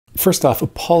First off,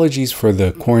 apologies for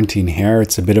the quarantine hair.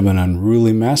 It's a bit of an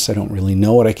unruly mess. I don't really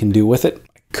know what I can do with it.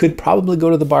 I could probably go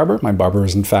to the barber. My barber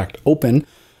is in fact open.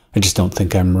 I just don't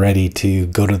think I'm ready to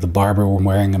go to the barber when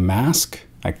wearing a mask.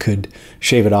 I could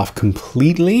shave it off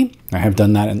completely. I have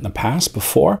done that in the past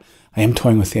before. I am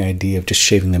toying with the idea of just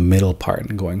shaving the middle part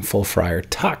and going full friar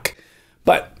tuck.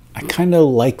 But I kind of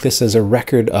like this as a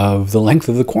record of the length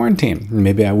of the quarantine.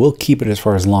 Maybe I will keep it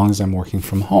for as long as I'm working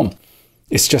from home.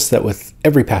 It's just that with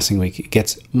every passing week, it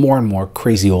gets more and more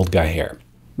crazy old guy hair.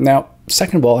 Now,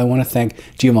 second of all, I want to thank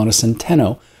Giovanna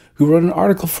Centeno, who wrote an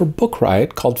article for Book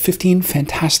Riot called 15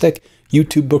 Fantastic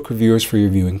YouTube Book Reviewers for Your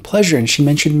Viewing Pleasure, and she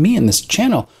mentioned me in this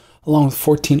channel, along with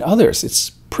 14 others. It's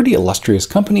a pretty illustrious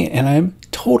company, and I'm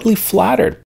totally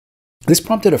flattered. This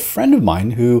prompted a friend of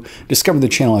mine who discovered the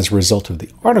channel as a result of the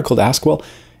article to ask, well,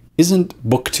 isn't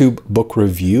BookTube book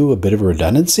review a bit of a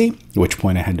redundancy? At which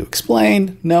point I had to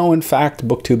explain, no, in fact,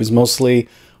 BookTube is mostly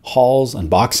hauls,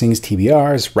 unboxings,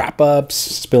 TBRs, wrap-ups,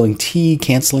 spilling tea,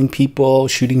 canceling people,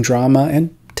 shooting drama,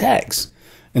 and tags.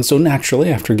 And so naturally,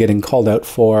 after getting called out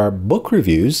for book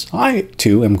reviews, I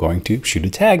too am going to shoot a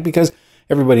tag because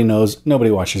everybody knows nobody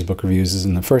watches book reviews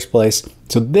in the first place.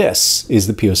 So this is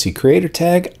the POC Creator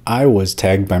Tag. I was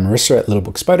tagged by Marissa at Little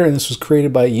Book Spider, and this was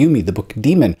created by Yumi, the book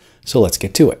demon. So let's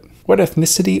get to it. What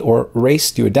ethnicity or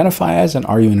race do you identify as, and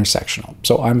are you intersectional?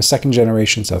 So I'm a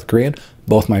second-generation South Korean.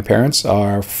 Both my parents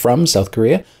are from South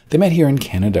Korea. They met here in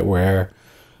Canada where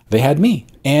they had me.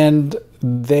 And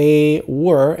they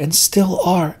were and still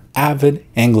are avid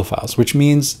Anglophiles, which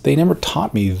means they never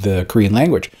taught me the Korean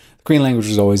language. The Korean language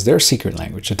was always their secret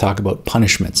language to talk about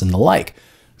punishments and the like.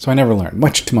 So I never learned,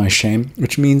 much to my shame,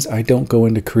 which means I don't go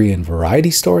into Korean variety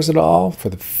stores at all for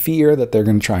the fear that they're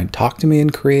going to try and talk to me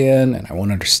in Korean and I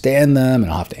won't understand them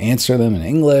and I'll have to answer them in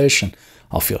English and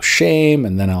I'll feel shame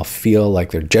and then I'll feel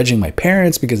like they're judging my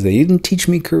parents because they didn't teach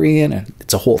me Korean and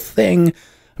it's a whole thing.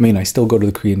 I mean, I still go to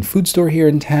the Korean food store here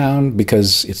in town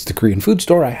because it's the Korean food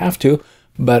store, I have to,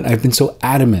 but I've been so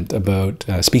adamant about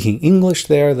speaking English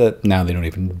there that now they don't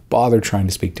even bother trying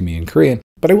to speak to me in Korean.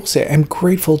 But I will say I'm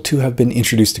grateful to have been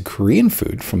introduced to Korean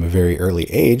food from a very early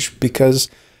age because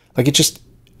it just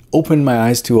opened my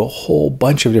eyes to a whole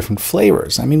bunch of different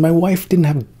flavors. I mean, my wife didn't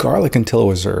have garlic until it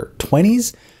was her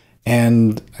 20s.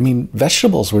 And I mean,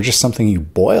 vegetables were just something you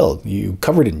boiled, you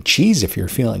covered in cheese if you're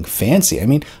feeling fancy. I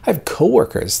mean, I have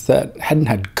coworkers that hadn't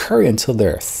had curry until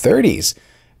their 30s.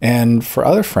 And for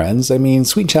other friends, I mean,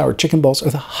 sweet and sour chicken balls are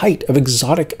the height of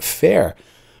exotic fare.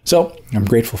 So I'm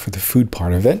grateful for the food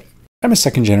part of it. I'm a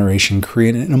second-generation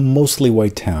Korean in a mostly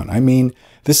white town. I mean,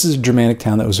 this is a Germanic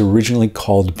town that was originally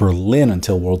called Berlin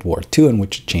until World War II, in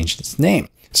which it changed its name.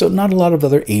 So not a lot of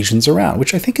other Asians around,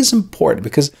 which I think is important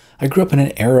because I grew up in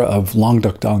an era of long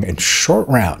duck dong and short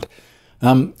round.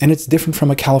 And it's different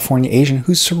from a California Asian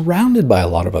who's surrounded by a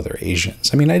lot of other Asians.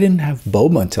 I mean, I didn't have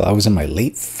boba until I was in my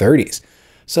late 30s.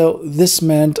 So this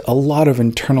meant a lot of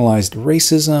internalized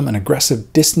racism and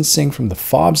aggressive distancing from the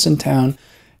fobs in town.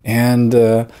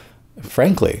 And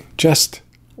frankly, just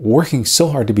working so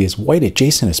hard to be as white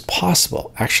adjacent as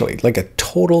possible, actually, like a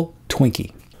total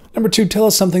Twinkie. Number 2, tell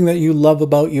us something that you love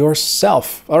about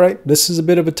yourself. All right, this is a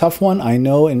bit of a tough one. I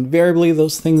know invariably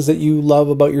those things that you love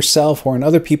about yourself or in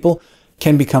other people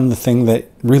can become the thing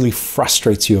that really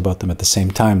frustrates you about them at the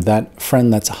same time. That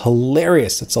friend that's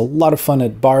hilarious, that's a lot of fun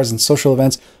at bars and social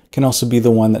events, can also be the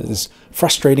one that is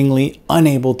frustratingly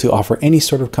unable to offer any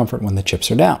sort of comfort when the chips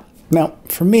are down. Now,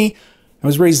 for me, I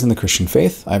was raised in the Christian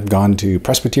faith. I've gone to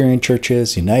Presbyterian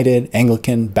churches, United,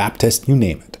 Anglican, Baptist, you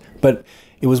name it. But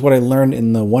it was what I learned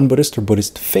in the one Buddhist or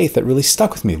Buddhist faith that really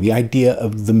stuck with me, the idea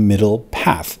of the middle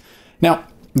path. Now,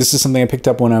 this is something I picked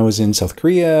up when I was in South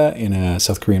Korea, in a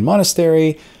South Korean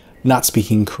monastery, not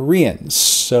speaking Korean.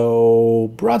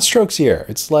 So broad strokes here.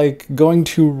 It's like going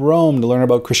to Rome to learn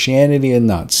about Christianity and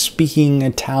not speaking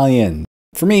Italian.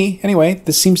 For me, anyway,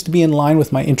 this seems to be in line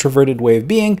with my introverted way of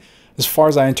being. As far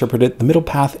as I interpret it, the middle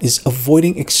path is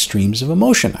avoiding extremes of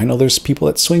emotion. I know there's people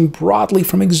that swing broadly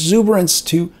from exuberance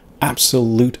to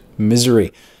absolute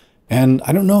misery. And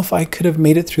I don't know if I could have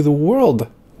made it through the world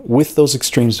with those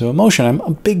extremes of emotion. I'm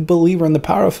a big believer in the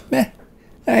power of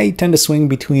I tend to swing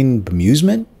between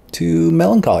bemusement to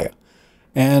melancholia.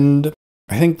 And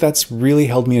I think that's really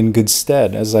held me in good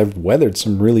stead as I've weathered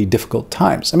some really difficult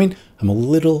times. I mean, I'm a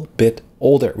little bit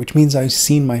older, which means I've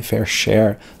seen my fair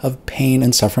share of pain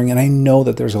and suffering, and I know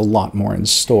that there's a lot more in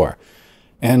store.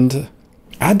 And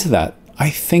add to that, I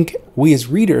think we as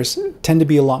readers tend to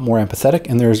be a lot more empathetic,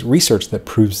 and there's research that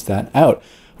proves that out,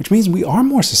 which means we are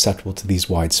more susceptible to these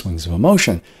wide swings of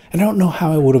emotion. And I don't know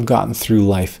how I would have gotten through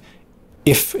life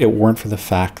if it weren't for the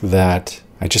fact that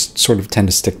I just sort of tend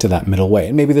to stick to that middle way.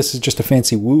 And maybe this is just a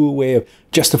fancy woo-woo way of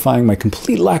justifying my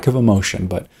complete lack of emotion,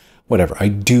 but whatever. I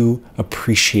do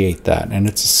appreciate that. And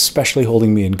it's especially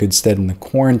holding me in good stead in the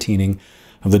quarantining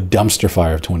of the dumpster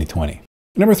fire of 2020.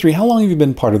 Number 3, how long have you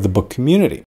been part of the book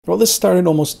community? Well, this started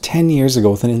almost 10 years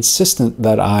ago with an insistence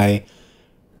that I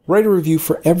write a review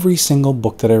for every single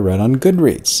book that I read on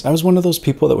Goodreads. I was one of those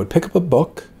people that would pick up a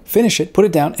book, finish it, put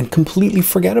it down, and completely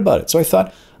forget about it. So I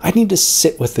thought, I need to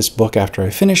sit with this book after I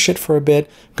finish it for a bit,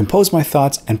 compose my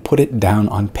thoughts, and put it down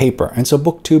on paper. And so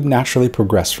BookTube naturally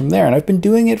progressed from there. And I've been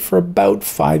doing it for about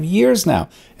 5 years now.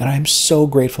 And I'm so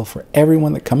grateful for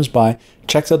everyone that comes by,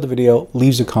 checks out the video,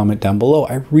 leaves a comment down below.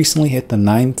 I recently hit the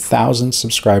 9,000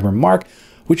 subscriber mark,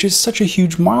 which is such a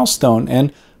huge milestone.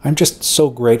 And I'm just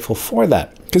so grateful for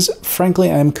that. Because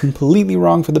frankly, I'm completely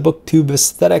wrong for the BookTube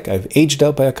aesthetic. I've aged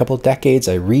out by a couple of decades.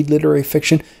 I read literary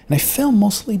fiction and I film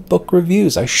mostly book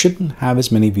reviews. I shouldn't have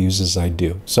as many views as I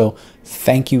do. So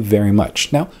thank you very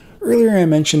much. Now, earlier I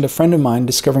mentioned a friend of mine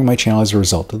discovering my channel as a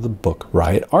result of the Book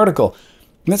Riot article.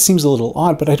 And that seems a little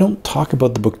odd, but I don't talk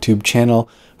about the BookTube channel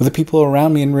with the people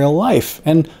around me in real life.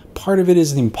 And part of it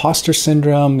is the imposter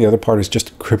syndrome. The other part is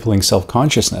just crippling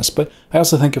self-consciousness. But I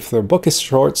also think if their book is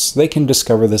shorts, they can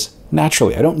discover this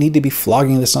naturally. I don't need to be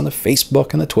flogging this on the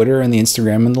Facebook and the Twitter and the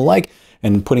Instagram and the like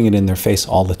and putting it in their face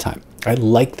all the time. I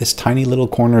like this tiny little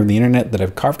corner of the internet that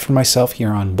I've carved for myself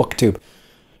here on BookTube.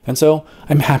 And so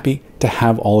I'm happy to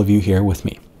have all of you here with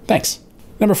me. Thanks.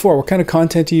 Number 4, what kind of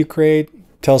content do you create?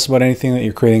 Tell us about anything that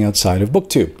you're creating outside of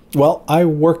BookTube. Well, I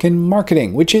work in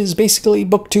marketing, which is basically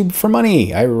BookTube for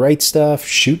money. I write stuff,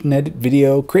 shoot and edit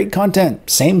video, create content.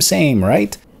 Same,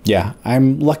 right? Yeah,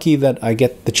 I'm lucky that I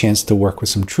get the chance to work with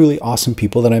some truly awesome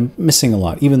people that I'm missing a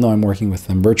lot, even though I'm working with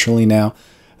them virtually now.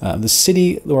 The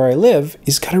city where I live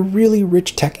has got a really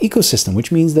rich tech ecosystem,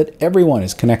 which means that everyone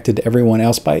is connected to everyone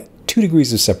else by 2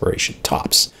 degrees of separation,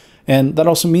 tops. And that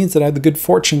also means that I have the good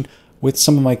fortune with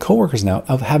some of my coworkers now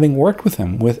of having worked with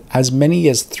them with as many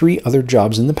as 3 other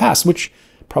jobs in the past, which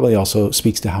probably also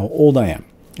speaks to how old I am.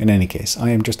 In any case,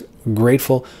 I am just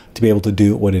grateful to be able to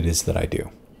do what it is that I do.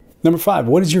 Number 5,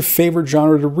 what is your favorite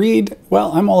genre to read?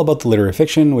 Well, I'm all about the literary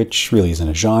fiction, which really isn't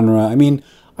a genre. I mean,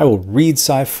 I will read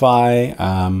sci-fi.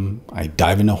 I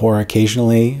dive into horror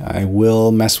occasionally. I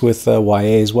will mess with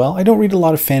YA as well. I don't read a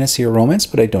lot of fantasy or romance,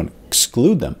 but I don't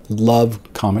exclude them. Love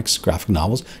comics, graphic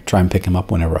novels. Try and pick them up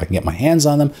whenever I can get my hands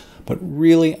on them. But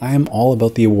really, I am all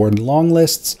about the award long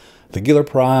lists, the Giller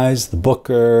Prize, the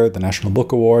Booker, the National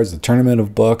Book Awards, the Tournament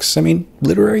of Books. I mean,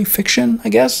 literary fiction, I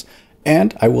guess.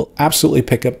 And I will absolutely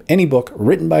pick up any book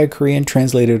written by a Korean,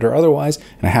 translated or otherwise.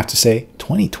 And I have to say,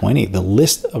 2020, the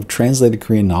list of translated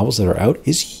Korean novels that are out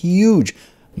is huge.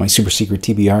 My super secret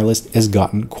TBR list has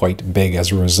gotten quite big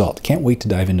as a result. Can't wait to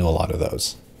dive into a lot of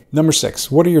those. Number 6,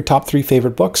 what are your top 3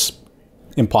 favorite books?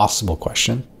 Impossible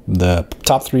question. The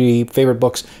top 3 favorite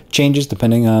books changes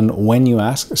depending on when you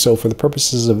ask. So for the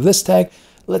purposes of this tag,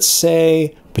 let's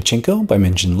say Pachinko by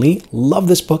Min-Jin Lee. Love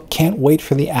this book. Can't wait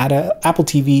for the Apple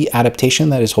TV adaptation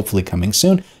that is hopefully coming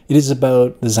soon. It is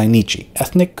about the Zainichi,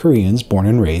 ethnic Koreans born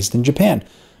and raised in Japan.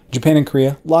 Japan and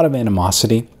Korea, a lot of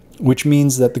animosity, which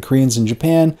means that the Koreans in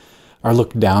Japan are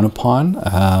looked down upon.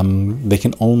 They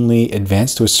can only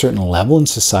advance to a certain level in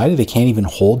society. They can't even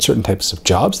hold certain types of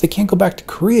jobs. They can't go back to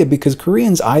Korea because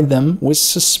Koreans eyed them with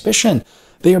suspicion.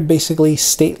 They are basically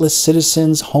stateless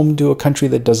citizens home to a country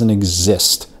that doesn't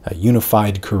exist, a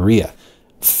unified Korea.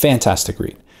 Fantastic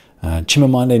read.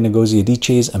 Chimamanda Ngozi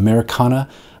Adichie's Americana.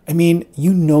 I mean,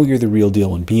 you know you're the real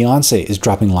deal when Beyonce is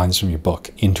dropping lines from your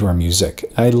book into her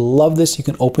music. I love this. You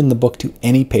can open the book to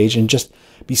any page and just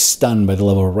be stunned by the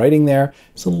level of writing there.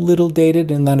 It's a little dated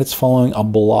in that it's following a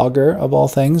blogger of all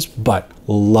things, but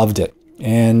loved it.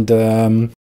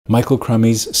 And Michael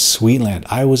Crummey's Sweetland.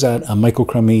 I was at a Michael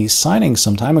Crummey signing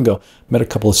some time ago, met a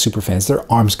couple of super fans,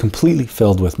 their arms completely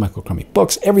filled with Michael Crummey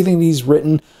books, everything that he's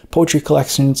written, poetry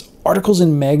collections, articles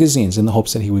in magazines in the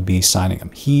hopes that he would be signing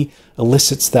them. He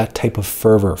elicits that type of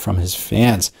fervor from his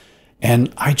fans.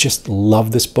 And I just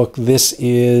love this book. This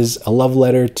is a love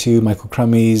letter to Michael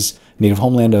Crummey's native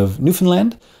homeland of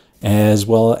Newfoundland, as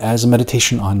well as a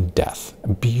meditation on death.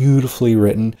 Beautifully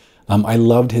written. I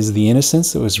loved his The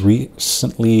Innocents that was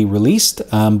recently released,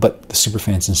 but the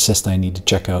superfans insist I need to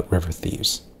check out River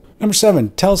Thieves. Number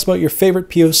 7, tell us about your favorite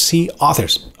POC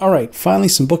authors. All right, finally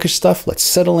some bookish stuff. Let's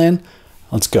settle in.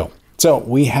 Let's go. So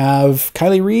we have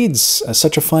Kylie Reid's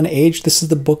Such a Fun Age. This is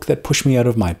the book that pushed me out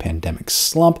of my pandemic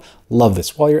slump. Love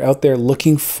this. While you're out there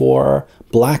looking for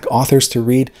Black authors to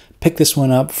read, pick this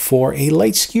one up for a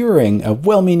light skewering of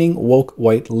well-meaning woke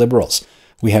white liberals.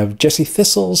 We have Jessie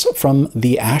Thistles from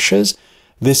The Ashes.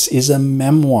 This is a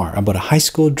memoir about a high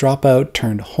school dropout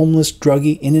turned homeless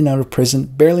druggie in and out of prison,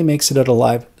 barely makes it out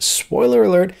alive. Spoiler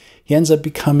alert, he ends up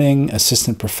becoming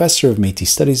assistant professor of Métis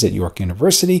Studies at York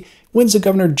University, wins a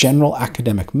Governor General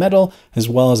Academic Medal, as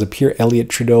well as a Pierre Elliott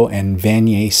Trudeau and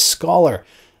Vanier Scholar.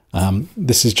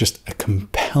 This is just a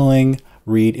compelling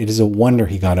read. It is a wonder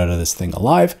he got out of this thing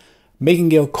alive. Megan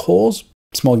Gale Cole's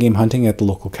Small Game Hunting at the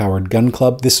Local Coward Gun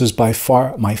Club. This was by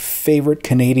far my favorite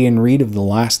Canadian read of the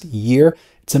last year.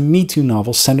 It's a Me Too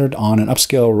novel centered on an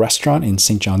upscale restaurant in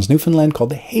St. John's, Newfoundland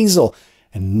called The Hazel.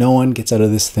 And no one gets out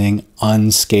of this thing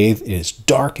unscathed. It is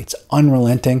dark, it's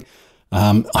unrelenting,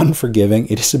 unforgiving.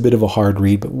 It is a bit of a hard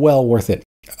read, but well worth it.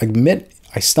 I admit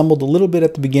I stumbled a little bit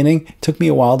at the beginning. It took me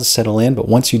a while to settle in, but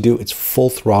once you do, it's full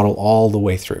throttle all the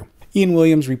way through. Ian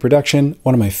Williams' Reproduction,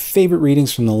 one of my favorite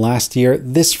readings from the last year.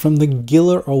 This from the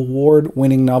Giller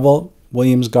Award-winning novel.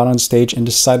 Williams got on stage and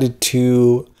decided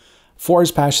to, for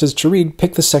his passages to read,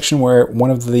 pick the section where one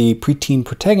of the preteen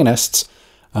protagonists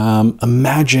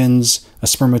imagines a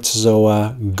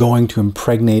spermatozoa going to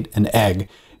impregnate an egg,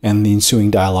 and the ensuing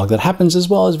dialogue that happens, as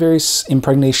well as various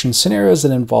impregnation scenarios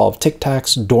that involve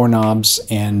tic-tacs, doorknobs,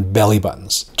 and belly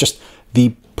buttons. Just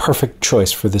the perfect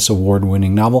choice for this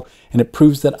award-winning novel, and it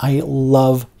proves that I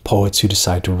love poets who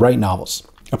decide to write novels.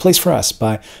 A Place for Us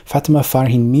by Fatima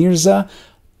Farhin Mirza,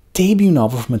 debut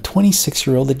novel from a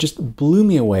 26-year-old that just blew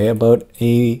me away about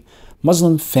a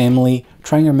Muslim family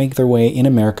trying to make their way in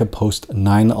America post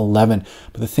 9/11.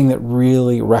 But the thing that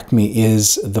really wrecked me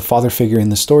is the father figure in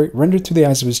the story, rendered through the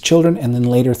eyes of his children and then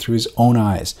later through his own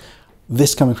eyes.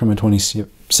 This coming from a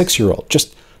 26-year-old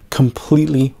just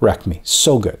completely wrecked me.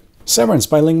 So good. Severance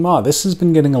by Ling Ma. This has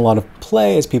been getting a lot of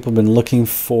play as people have been looking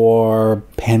for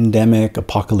pandemic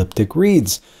apocalyptic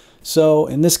reads. So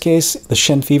in this case, the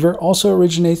Shen fever also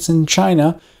originates in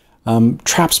China,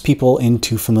 traps people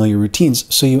into familiar routines.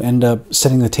 So you end up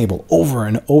setting the table over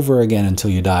and over again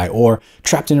until you die, or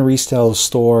trapped in a resale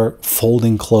store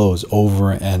folding clothes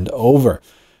over and over.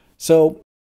 So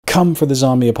come for the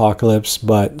zombie apocalypse,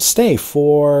 but stay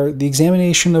for the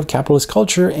examination of capitalist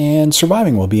culture and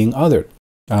surviving while being othered.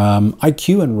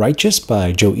 IQ and Righteous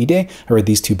by Joe Ide. I read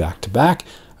these two back to back.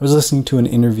 I was listening to an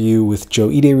interview with Joe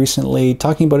Ide recently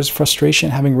talking about his frustration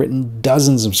having written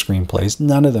dozens of screenplays,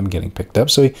 none of them getting picked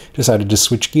up, so he decided to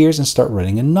switch gears and start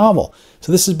writing a novel.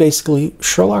 So this is basically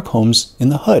Sherlock Holmes in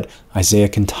the hood. Isaiah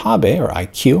Kintabe, or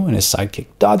IQ, and his sidekick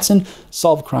Dodson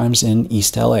solve crimes in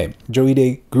East LA. Joe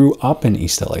Ide grew up in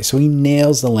East LA, so he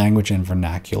nails the language and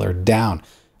vernacular down.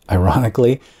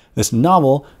 Ironically, this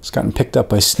novel has gotten picked up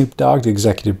by Snoop Dogg to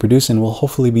executive produce and will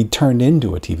hopefully be turned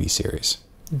into a TV series.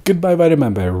 Goodbye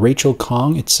Vitamin by Rachel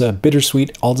Kong. It's a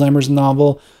bittersweet Alzheimer's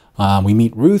novel. We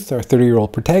meet Ruth, our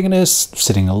 30-year-old protagonist,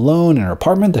 sitting alone in her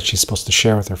apartment that she's supposed to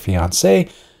share with her fiancé.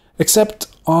 Except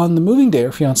on the moving day,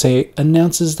 her fiancé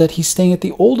announces that he's staying at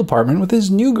the old apartment with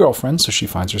his new girlfriend, so she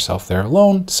finds herself there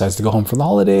alone, decides to go home for the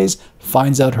holidays,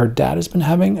 finds out her dad has been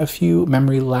having a few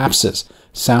memory lapses.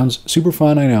 Sounds super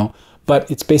fun, I know, but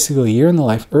it's basically a year in the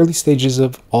life, early stages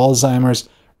of Alzheimer's,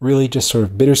 really just sort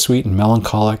of bittersweet and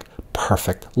melancholic.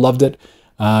 Perfect. Loved it.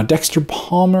 Dexter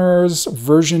Palmer's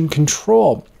Version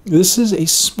Control. This is a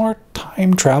smart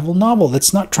time travel novel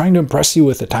that's not trying to impress you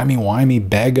with a timey-wimey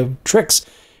bag of tricks.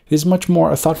 It is much more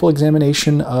a thoughtful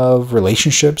examination of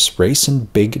relationships, race,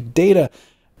 and big data.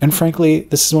 And frankly,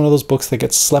 this is one of those books that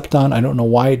gets slept on. I don't know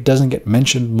why it doesn't get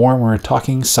mentioned more when we're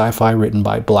talking sci-fi written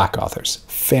by Black authors.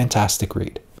 Fantastic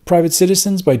read. Private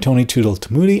Citizens by Tony Tudor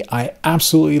Tamudi. I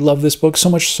absolutely love this book, so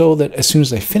much so that as soon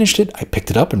as I finished it, I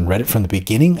picked it up and read it from the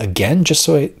beginning again, just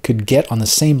so I could get on the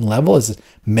same level as the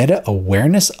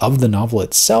meta-awareness of the novel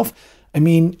itself. I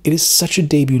mean, it is such a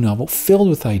debut novel filled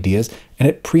with ideas, and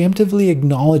it preemptively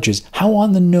acknowledges how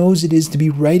on the nose it is to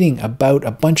be writing about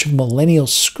a bunch of millennial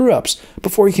screw-ups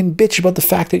before you can bitch about the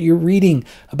fact that you're reading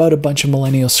about a bunch of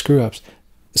millennial screw-ups.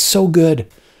 So good.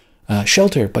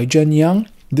 Shelter by Jen Young.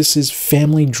 This is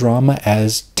family drama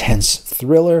as tense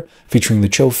thriller featuring the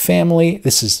Cho family.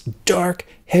 This is dark,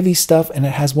 heavy stuff, and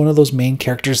it has one of those main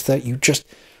characters that you just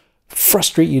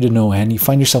frustrate you to no end. You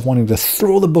find yourself wanting to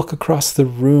throw the book across the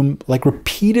room like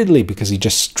repeatedly because he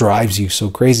just drives you so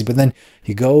crazy. But then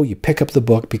you pick up the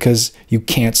book because you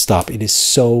can't stop. It is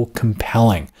so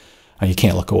compelling. You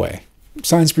can't look away.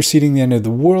 Science Preceding the End of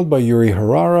the World by Yuri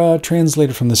Harara,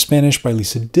 translated from the Spanish by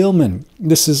Lisa Dillman.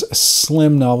 This is a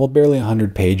slim novel, barely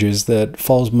 100 pages, that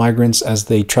follows migrants as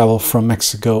they travel from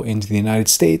Mexico into the United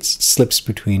States, slips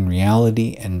between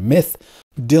reality and myth.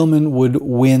 Dillman would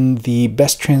win the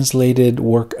Best Translated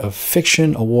Work of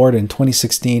Fiction award in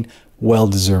 2016, well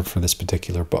deserved for this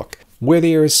particular book. Where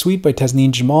the Air is Sweet by Tasneem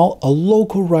Jamal, a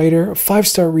local writer,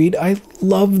 5-star read. I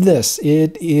love this.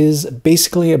 It is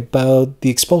basically about the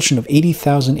expulsion of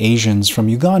 80,000 Asians from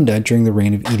Uganda during the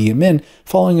reign of Idi Amin,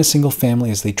 following a single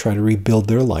family as they try to rebuild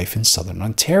their life in southern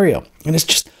Ontario. And it's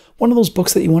just one of those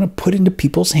books that you want to put into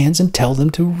people's hands and tell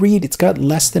them to read. It's got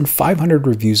less than 500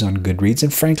 reviews on Goodreads,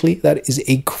 and frankly, that is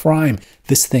a crime.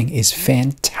 This thing is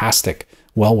fantastic.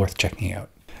 Well worth checking out.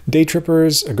 Day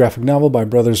Trippers, a graphic novel by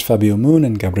brothers Fabio Moon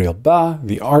and Gabriel Ba.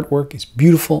 The artwork is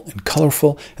beautiful and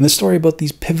colorful, and the story about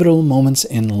these pivotal moments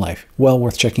in life. Well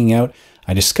worth checking out.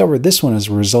 I discovered this one as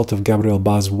a result of Gabriel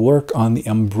Ba's work on the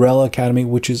Umbrella Academy,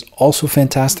 which is also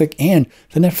fantastic, and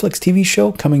the Netflix TV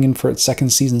show coming in for its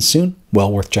 2nd season soon.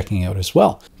 Well worth checking out as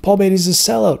well. Paul Beatty's A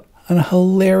Sellout, a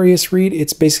hilarious read.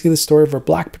 It's basically the story of our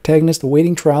black protagonist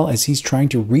awaiting trial as he's trying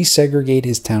to resegregate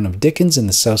his town of Dickens in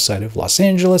the south side of Los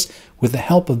Angeles with the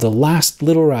help of the last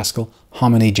little rascal,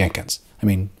 Hominy Jenkins. I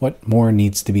mean, what more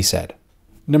needs to be said?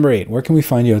 Number 8, where can we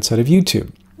find you outside of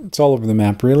YouTube? It's all over the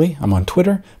map, really. I'm on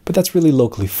Twitter, but that's really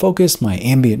locally focused, my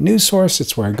ambient news source.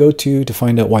 It's where I go to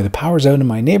find out why the power's out in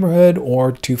my neighborhood,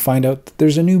 or to find out that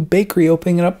there's a new bakery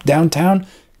opening up downtown.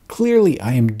 Clearly,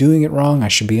 I am doing it wrong. I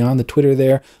should be on the Twitter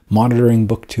there, monitoring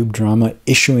booktube drama,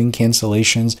 issuing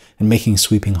cancellations, and making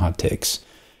sweeping hot takes.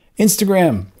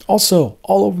 Instagram, also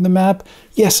all over the map.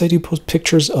 Yes, I do post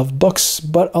pictures of books,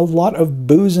 but a lot of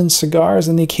booze and cigars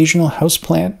and the occasional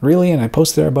houseplant, really, and I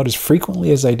post there about as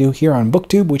frequently as I do here on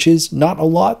booktube, which is not a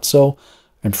lot, so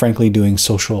I'm frankly doing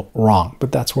social wrong,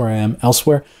 but that's where I am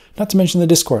elsewhere. Not to mention the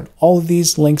Discord. All of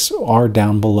these links are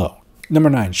down below. Number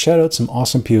 9, shout out some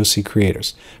awesome POC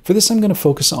creators. For this, I'm going to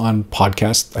focus on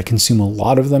podcasts. I consume a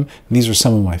lot of them, and these are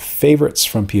some of my favorites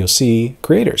from POC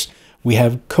creators. We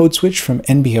have Code Switch from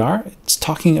NPR. It's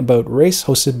talking about race,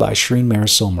 hosted by Shireen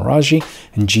Marisol Meraji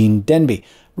and Gene Denby.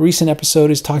 A recent episode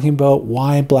is talking about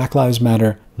why Black Lives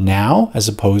Matter now, as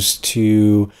opposed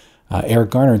to Eric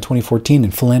Garner in 2014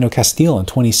 and Philando Castile in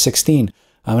 2016.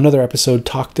 Another episode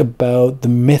talked about the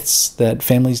myths that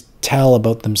families tell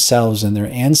about themselves and their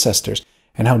ancestors,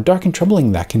 and how dark and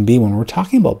troubling that can be when we're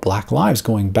talking about Black lives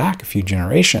going back a few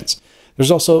generations.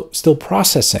 There's also Still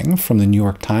Processing from the New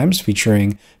York Times,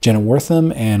 featuring Jenna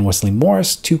Wortham and Wesley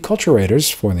Morris, 2 culture writers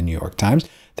for the New York Times.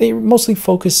 They mostly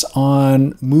focus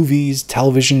on movies,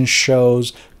 television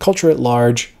shows, culture at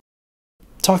large,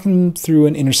 talking through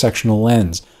an intersectional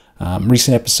lens.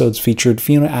 Recent episodes featured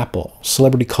Fiona Apple,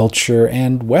 celebrity culture,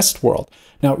 and Westworld.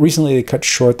 Now, recently they cut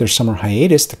short their summer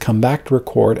hiatus to come back to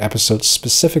record episodes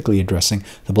specifically addressing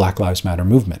the Black Lives Matter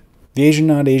movement. The Asian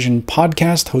Not Asian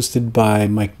podcast, hosted by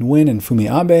Mike Nguyen and Fumi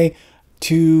Abe,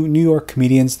 2 New York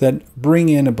comedians that bring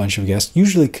in a bunch of guests,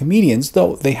 usually comedians,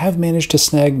 though they have managed to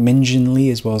snag Minjin Lee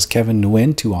as well as Kevin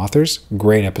Nguyen, 2 authors.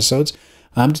 Great episodes.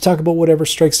 To talk about whatever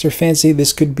strikes their fancy.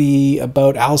 This could be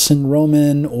about Alison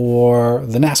Roman, or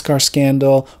the NASCAR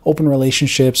scandal, open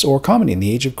relationships, or comedy in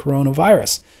the age of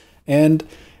coronavirus. And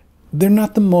they're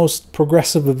not the most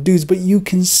progressive of dudes, but you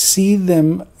can see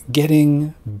them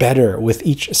getting better with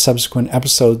each subsequent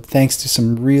episode thanks to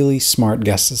some really smart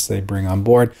guests they bring on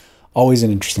board. Always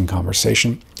an interesting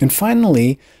conversation. And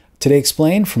finally, Today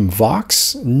Explained from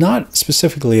Vox, not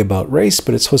specifically about race,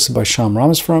 but it's hosted by Sham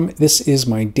Ramaswamy. This is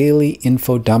my daily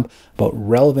info dump about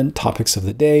relevant topics of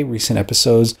the day. Recent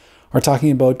episodes are talking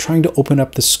about trying to open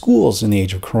up the schools in the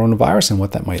age of coronavirus and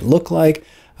what that might look like.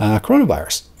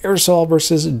 Coronavirus, aerosol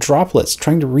versus droplets,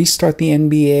 trying to restart the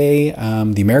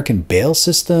NBA, the American bail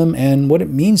system, and what it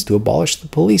means to abolish the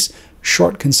police.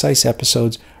 Short, concise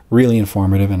episodes, really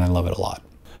informative, and I love it a lot.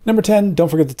 Number 10, don't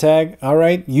forget to tag. All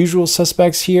right, usual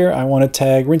suspects here. I want to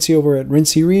tag Rincey over at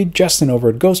Rincey Read, Justin over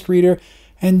at Ghost Reader,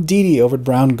 and Dee Dee over at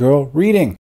Brown Girl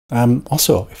Reading.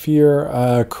 Also, if you're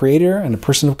a creator and a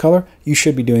person of color, you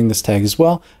should be doing this tag as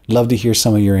well. Love to hear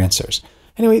some of your answers.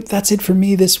 Anyway, that's it for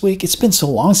me this week. It's been so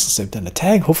long since I've done a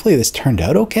tag. Hopefully this turned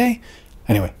out okay.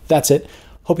 Anyway, that's it.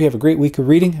 Hope you have a great week of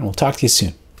reading, and we'll talk to you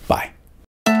soon. Bye.